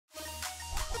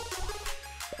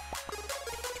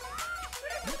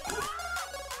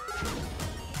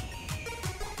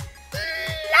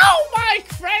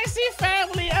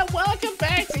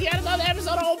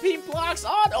on OP blocks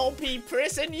on OP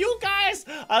Prison. You guys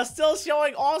are still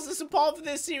showing awesome support for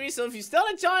this series, so if you're still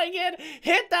enjoying it,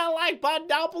 hit that like button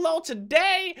down below.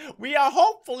 Today, we are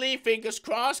hopefully, fingers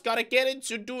crossed, gonna get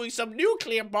into doing some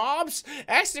nuclear bombs.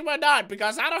 Actually, we're not,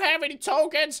 because I don't have any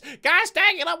tokens. Guys,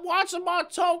 dang it, I'm watching more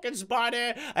tokens, but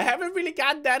I haven't really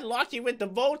gotten that lucky with the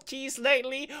vote keys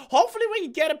lately. Hopefully, we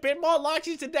can get a bit more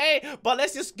lucky today, but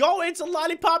let's just go into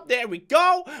Lollipop. There we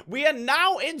go. We are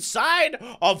now inside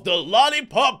of the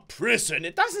Lollipop Prison.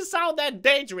 It doesn't sound that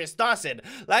dangerous, does it?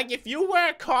 Like if you were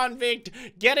a convict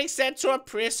getting sent to a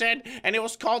prison and it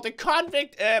was called the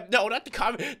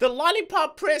the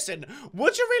Lollipop Prison,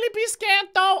 would you really be scared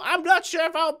though? I'm not sure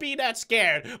if I'll be that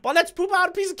scared, but let's poop out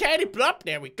a piece of candy. Blup,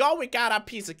 there we go. We got our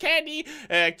piece of candy.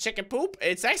 Chicken poop.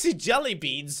 It's actually jelly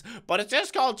beans, but it's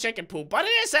just called chicken poop, but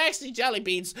it is actually jelly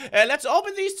beans. Let's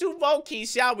open these two vote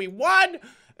keys, shall we? One,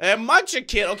 Muncher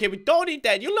Kid. Okay, we don't need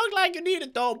that. You look like you need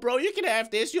it though, bro. You can have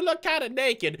this. You look kind of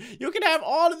naked. You can have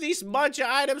all of these Muncher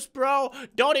items, bro.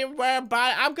 Don't even worry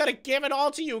about it. I'm gonna give it all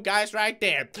to you guys right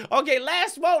there. Okay,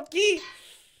 last vote key.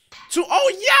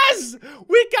 Oh yes!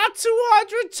 We got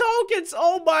 200 tokens!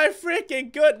 Oh my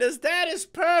freaking goodness, that is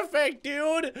perfect,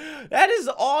 dude! That is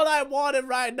all I wanted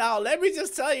right now. Let me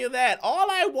just tell you that. All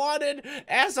I wanted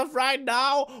as of right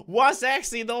now was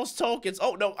actually those tokens.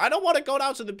 Oh no, I don't want to go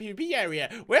down to the PvP area.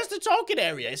 Where's the token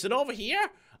area? Is it over here?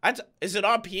 Is it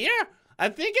up here? I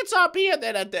think it's up here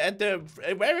then at the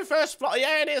very first floor.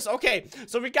 Yeah, it is. Okay,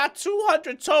 so we got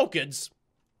 200 tokens.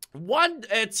 One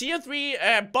tier 3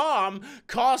 bomb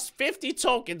costs 50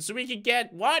 tokens, so we can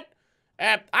get what?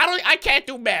 I can't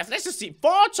do math. Let's just see.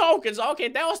 4 tokens. Okay,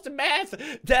 that was the math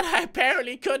that I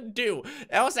apparently couldn't do.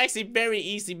 That was actually very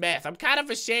easy math. I'm kind of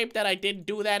ashamed that I didn't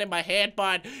do that in my head,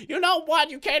 but you know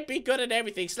what? You can't be good at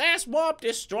everything. / warp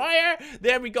destroyer.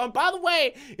 There we go. And by the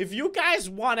way, if you guys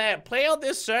want to play on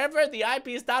this server, the IP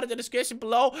is down in the description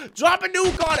below. Drop a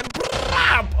nuke on it.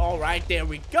 All right, there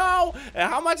we go.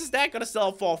 How much is that going to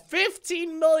sell for?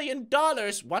 $15 million.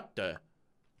 What the?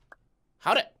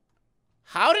 How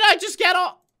did I just get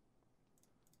all...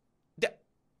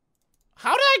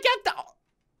 How did I get the...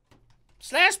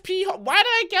 /P... Why did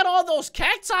I get all those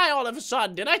cacti all of a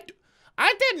sudden?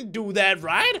 I didn't do that,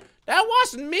 right? That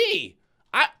wasn't me.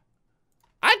 I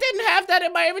didn't have that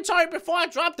in my inventory before I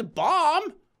dropped the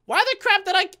bomb. Why the crap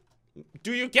did I...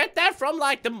 Do you get that from,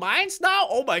 like, the mines now?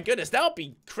 Oh my goodness, that would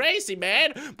be crazy,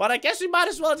 man. But I guess we might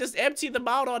as well just empty them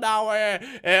out on our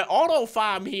auto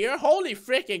farm here. Holy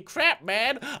freaking crap,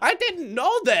 man. I didn't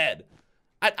know that.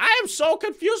 I am so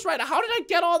confused right now. How did I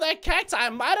get all that cacti? I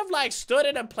might have, like, stood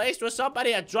in a place where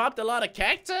somebody had dropped a lot of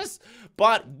cactus.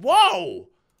 But, whoa.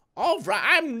 Alright,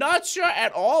 I'm not sure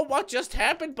at all what just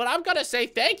happened, but I'm gonna say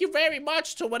thank you very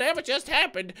much to whatever just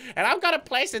happened, and I'm gonna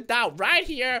place it down right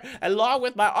here along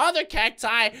with my other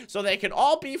cacti so they can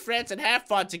all be friends and have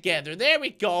fun together. There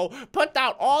we go. Put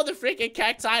down all the freaking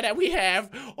cacti that we have.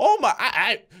 Oh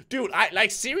my, dude,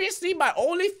 like seriously, my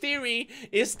only theory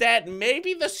is that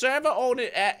maybe the server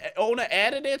owner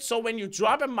added it so when you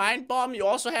drop a mine bomb, you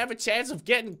also have a chance of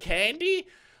getting candy.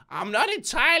 I'm not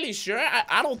entirely sure.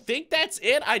 I don't think that's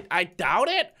it. I doubt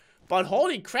it. But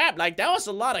holy crap, like that was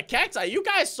a lot of cacti. You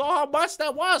guys saw how much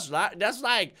that was, right? That's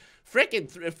like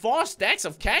freaking 4 stacks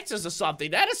of cactus or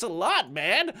something. That is a lot,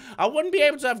 man. I wouldn't be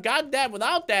able to have gotten that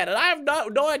without that. And I have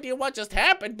no idea what just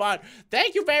happened, but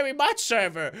thank you very much,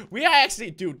 server. We are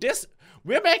actually, dude,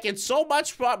 we're making so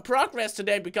much progress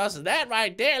today because of that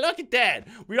right there. Look at that.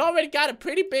 We already got a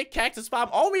pretty big cactus farm.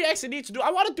 All we actually need to do,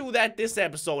 I want to do that this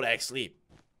episode, actually.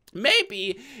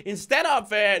 Maybe, instead of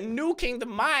nuking the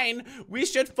mine, we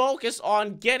should focus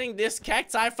on getting this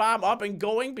cacti farm up and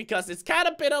going because it's kind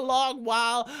of been a long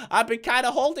while. I've been kind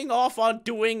of holding off on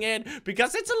doing it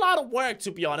because it's a lot of work,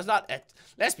 to be honest.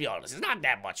 Let's be honest, it's not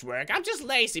that much work. I'm just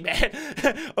lazy, man.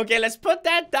 Okay, let's put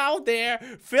that down there.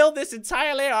 Fill this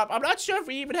entire layer up. I'm not sure if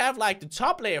we even have, like, the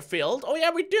top layer filled. Oh,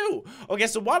 yeah, we do. Okay,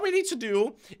 so what we need to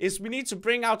do is we need to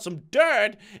bring out some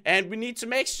dirt, and we need to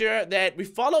make sure that we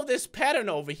follow this pattern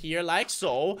over here, like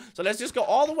so. So let's just go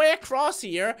all the way across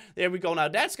here. There we go. Now,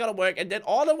 that's gonna work. And then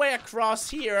all the way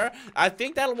across here. I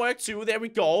think that'll work, too. There we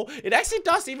go. It actually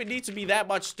doesn't even need to be that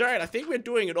much dirt. I think we're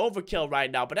doing an overkill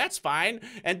right now, but that's fine.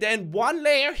 And then one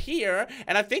layer here,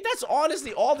 and I think that's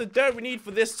honestly all the dirt we need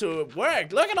for this to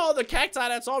work. Look at all the cacti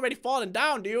that's already fallen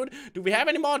down, dude. Do we have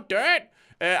any more dirt?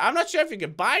 I'm not sure if you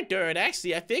can buy dirt,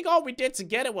 actually. I think all we did to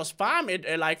get it was farm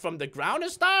it, like, from the ground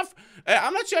and stuff.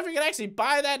 I'm not sure if you can actually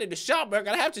buy that in the shop. We're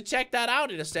gonna have to check that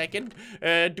out in a second.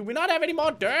 Do we not have any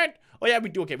more dirt? Oh, yeah, we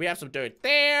do. Okay, we have some dirt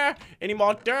there. Any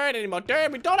more dirt? Any more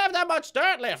dirt? We don't have that much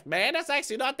dirt left, man. That's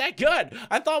actually not that good.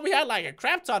 I thought we had like a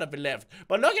crap ton of it left.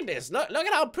 But look at this. Look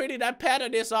at how pretty that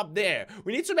pattern is up there.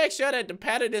 We need to make sure that the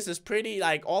pattern is pretty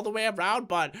like all the way around.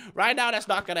 But right now, that's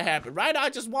not gonna happen. Right now, I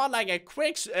just want like a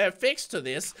quick fix to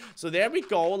this. So there we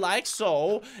go, like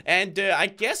so. And I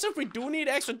guess if we do need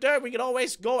extra dirt, we can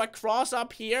always go across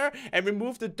up here and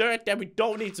remove the dirt that we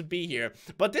don't need to be here.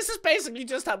 But this is basically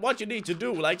just what you need to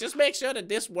do. Like, just make sure that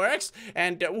this works.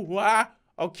 And,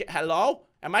 okay, hello?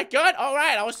 Am I good?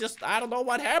 Alright, I don't know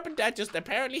what happened. That just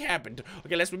apparently happened.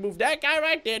 Okay, let's remove that guy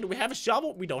right there. Do we have a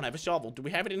shovel? We don't have a shovel. Do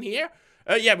we have it in here?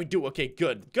 Yeah, we do. Okay,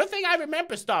 good. Good thing I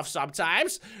remember stuff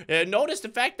sometimes. Notice the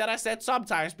fact that I said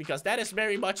sometimes, because that is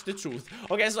very much the truth.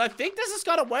 Okay, so I think this is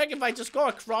gonna work if I just go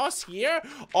across here.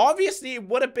 Obviously, it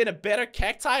would have been a better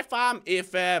cacti farm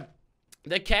if,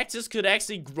 the cactus could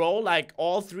actually grow like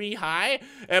all 3 high.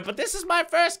 But this is my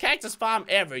first cactus farm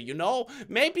ever, you know?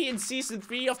 Maybe in season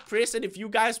 3 of Prison, if you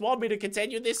guys want me to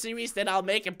continue this series, then I'll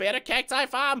make a better cacti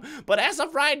farm. But as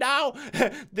of right now,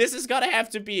 this is gonna have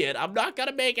to be it. I'm not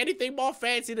gonna make anything more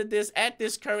fancy than this at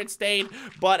this current state.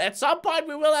 But at some point,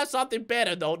 we will have something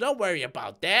better though. Don't worry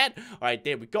about that. Alright,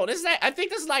 there we go. I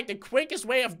think this is like the quickest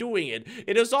way of doing it.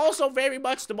 It is also very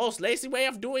much the most lazy way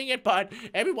of doing it. But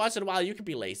every once in a while, you can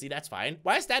be lazy. That's fine.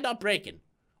 Why is that not breaking?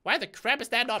 Why the crap is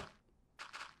that not...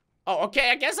 Oh, okay,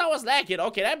 I guess I was lagging.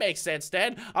 Okay, that makes sense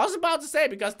then. I was about to say,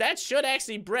 because that should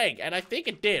actually break, and I think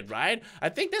it did, right? I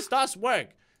think this does work.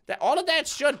 All of that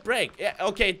should break. Yeah,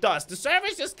 okay, it does. The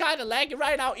server's just kind of lagging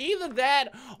right now. Either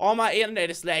that or my internet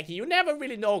is laggy. You never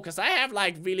really know, because I have,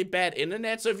 like, really bad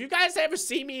internet. So if you guys ever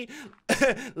see me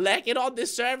lagging on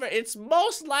this server, it's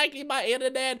most likely my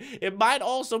internet. It might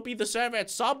also be the server at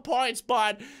some points,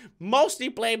 but mostly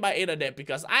blame my internet,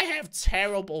 because I have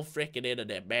terrible freaking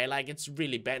internet, man. Like, it's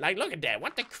really bad. Like, look at that.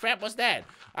 What the crap was that?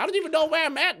 I don't even know where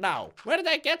I'm at now. Where did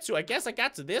I get to? I guess I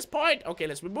got to this point. Okay,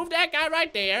 let's remove that guy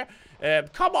right there.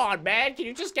 Come on, man. Can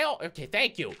you just get... Okay,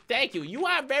 thank you. Thank you. You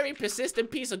are a very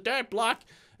persistent piece of dirt block.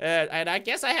 And I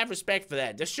guess I have respect for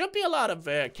that. There should be a lot of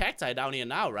cacti down here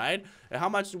now, right? How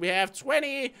much do we have?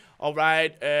 20. All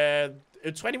right.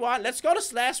 21. Let's go to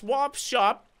 /swap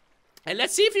shop. And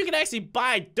let's see if you can actually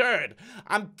buy dirt.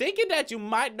 I'm thinking that you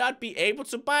might not be able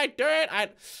to buy dirt.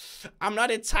 I'm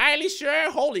not entirely sure.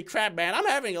 Holy crap, man. I'm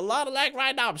having a lot of lag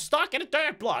right now. I'm stuck in a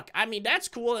dirt block. I mean, that's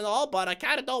cool and all, but I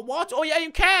kind of don't want to. Oh, yeah, you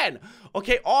can.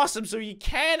 Okay, awesome. So you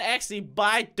can actually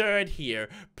buy dirt here.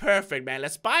 Perfect, man.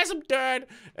 Let's buy some dirt.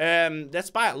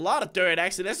 Let's buy a lot of dirt,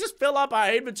 actually. Let's just fill up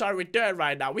our inventory with dirt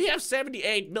right now. We have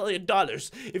 $78 million.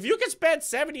 If you can spend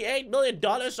 $78 million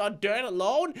on dirt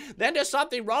alone, then there's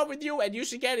something wrong with you, and you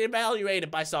should get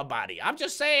evaluated by somebody. I'm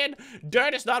just saying,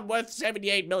 dirt is not worth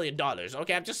 $78 million,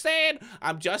 okay? I'm just saying.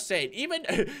 Even,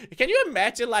 can you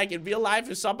imagine, like, in real life,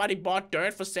 if somebody bought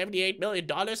dirt for $78 million,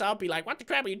 I'll be like, what the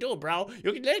crap are you doing, bro?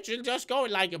 You can literally just go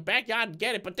in, like, your backyard and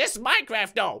get it. But this is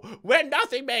Minecraft, though, where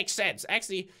nothing makes sense.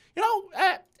 Actually, you know, a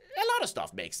lot of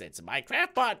stuff makes sense in Minecraft,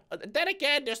 but then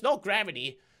again, there's no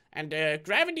gravity. And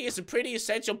gravity is a pretty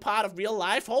essential part of real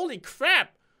life. Holy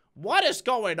crap. What is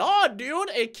going on, dude?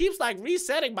 It keeps, like,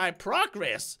 resetting my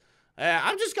progress.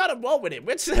 I'm just gonna roll with it.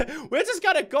 We're just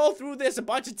gonna go through this a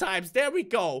bunch of times. There we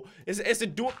go. Is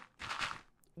it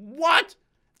What?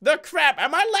 The crap?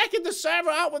 Am I lacking the server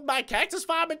out with my cactus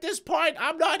farm at this point?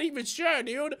 I'm not even sure,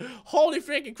 dude. Holy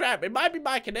freaking crap. It might be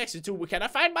my connection too. Can I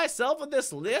find myself on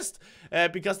this list?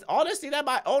 Because honestly, that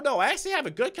might... Oh, no. I actually have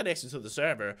a good connection to the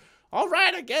server.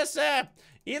 Alright, I guess,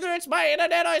 either it's my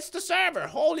internet or it's the server.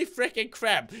 Holy freaking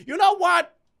crap. You know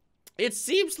what? It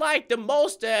seems like the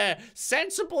most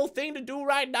sensible thing to do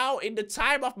right now in the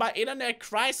time of my internet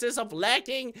crisis of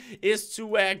lagging is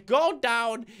to go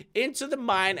down into the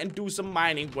mine and do some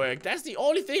mining work. That's the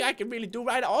only thing I can really do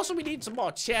right now. Also, we need some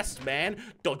more chests, man.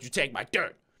 Don't you take my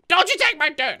dirt. Don't you take my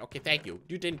dirt. Okay, thank you.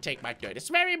 You didn't take my dirt. It's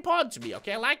very important to me,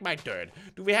 okay? I like my dirt.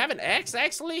 Do we have an axe,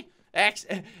 actually?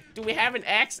 Do we have an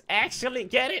axe actually?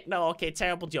 Get it? No, okay,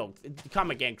 terrible joke.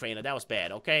 Come again, Crainer. That was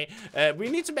bad, okay? We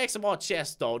need to make some more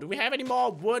chests, though. Do we have any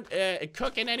more wood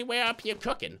cooking anywhere up here?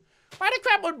 Cooking. Why the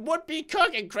crap would wood be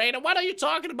cooking, Crainer? What are you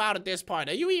talking about at this point?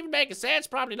 Are you even making sense?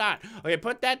 Probably not. Okay,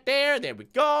 put that there. There we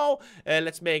go.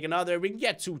 Let's make another. We can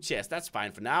get 2 chests. That's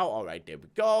fine for now. All right, there we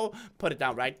go. Put it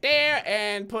down right there.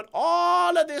 And put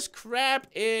all of this crap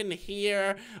in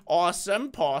here.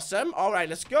 Awesome. Awesome. All right,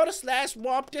 let's go to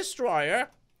 /warp destroyer.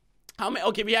 How many?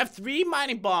 Okay, we have 3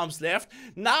 mining bombs left.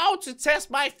 Now to test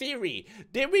my theory.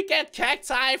 Did we get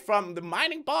cacti from the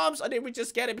mining bombs, or did we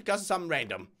just get it because of something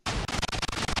random?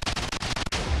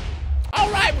 All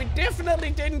Alright, we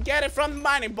definitely didn't get it from the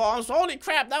mining bombs. Holy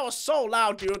crap, that was so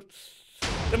loud, dude.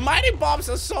 The mining bombs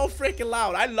are so freaking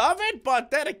loud. I love it,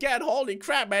 but then again, holy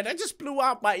crap, man. That just blew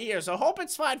out my ears. I hope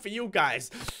it's fine for you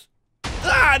guys.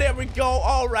 Ah, there we go.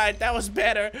 All right, that was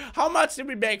better. How much did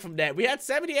we make from that? We had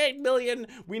 78 million.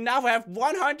 We now have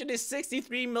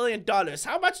 163 million dollars.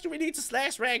 How much do we need to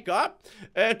slash rank up?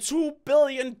 $2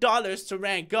 billion to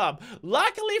rank up.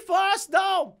 Luckily for us,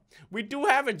 though, we do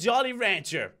have a Jolly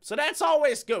Rancher. So that's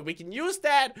always good. We can use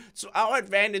that to our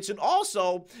advantage. And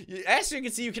also, as you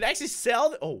can see, you can actually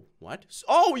sell. Oh, what?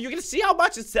 Oh, you can see how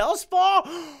much it sells for?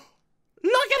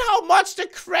 Look at how much the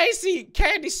crazy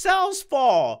candy sells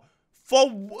for.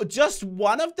 For just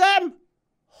one of them?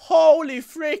 Holy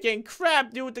freaking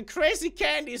crap, dude. The crazy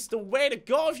candy is the way to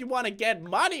go if you want to get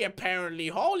money, apparently.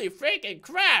 Holy freaking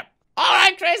crap.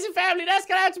 Alright, Crazy Family, that's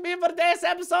gonna have to be it for today's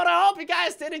episode. I hope you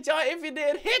guys did enjoy. If you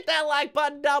did, hit that like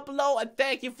button down below. And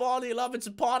thank you for all your love and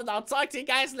support. And I'll talk to you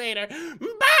guys later.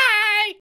 Bye!